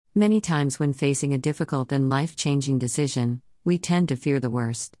Many times when facing a difficult and life-changing decision, we tend to fear the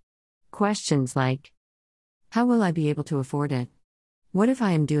worst. Questions like, how will I be able to afford it? What if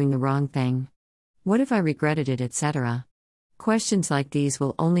I am doing the wrong thing? What if I regretted it, etc.? Questions like these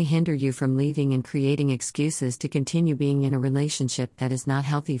will only hinder you from leaving and creating excuses to continue being in a relationship that is not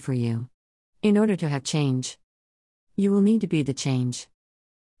healthy for you. In order to have change, you will need to be the change.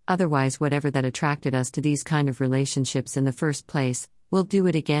 Otherwise, whatever that attracted us to these kind of relationships in the first place, we'll do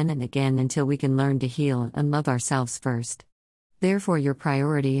it again and again until we can learn to heal and love ourselves first. Therefore, your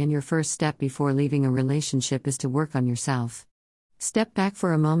priority and your first step before leaving a relationship is to work on yourself. Step back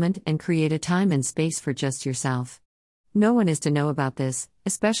for a moment and create a time and space for just yourself. No one is to know about this,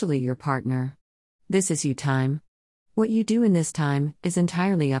 especially your partner. This is you time. What you do in this time is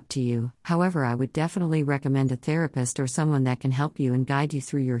entirely up to you. However, I would definitely recommend a therapist or someone that can help you and guide you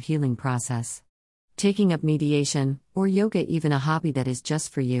through your healing process. Taking up mediation, or yoga, even a hobby that is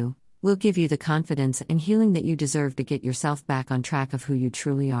just for you, will give you the confidence and healing that you deserve to get yourself back on track of who you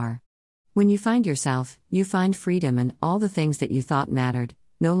truly are. When you find yourself, you find freedom, and all the things that you thought mattered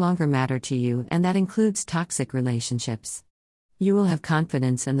no longer matter to you, and that includes toxic relationships. You will have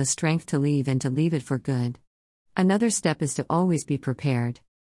confidence and the strength to leave, and to leave it for good. Another step is to always be prepared.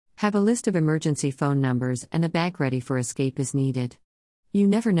 Have a list of emergency phone numbers and a bag ready for escape as needed. You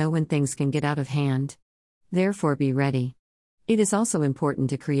never know when things can get out of hand. Therefore, be ready. It is also important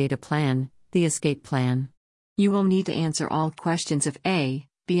to create a plan, the escape plan. You will need to answer all questions of A,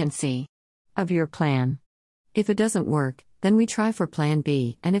 B, and C of your plan. If it doesn't work, then we try for plan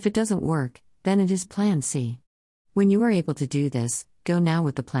B, and if it doesn't work, then it is plan C. When you are able to do this, go now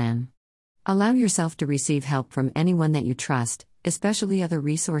with the plan. Allow yourself to receive help from anyone that you trust, especially other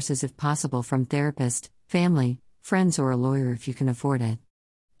resources if possible from therapist, family, friends, or a lawyer if you can afford it.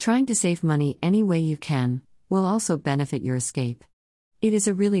 Trying to save money any way you can will also benefit your escape. It is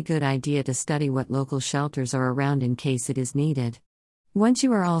a really good idea to study what local shelters are around in case it is needed. Once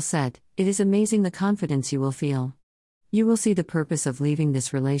you are all set, it is amazing the confidence you will feel. You will see the purpose of leaving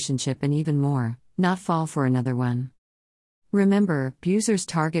this relationship and even more, not fall for another one. Remember, abusers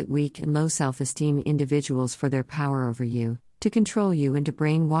target weak and low self-esteem individuals for their power over you, to control you and to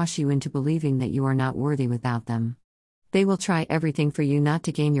brainwash you into believing that you are not worthy without them. They will try everything for you not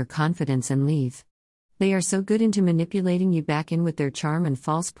to gain your confidence and leave. They are so good into manipulating you back in with their charm and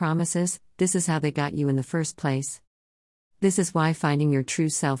false promises. This is how they got you in the first place. This is why finding your true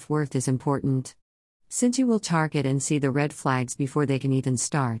self-worth is important. Since you will target and see the red flags before they can even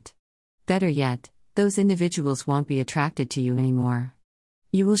start. Better yet, those individuals won't be attracted to you anymore.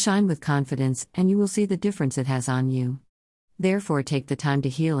 You will shine with confidence, and you will see the difference it has on you. Therefore, take the time to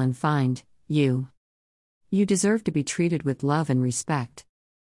heal and find you. You deserve to be treated with love and respect.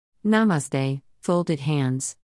 Namaste, folded hands.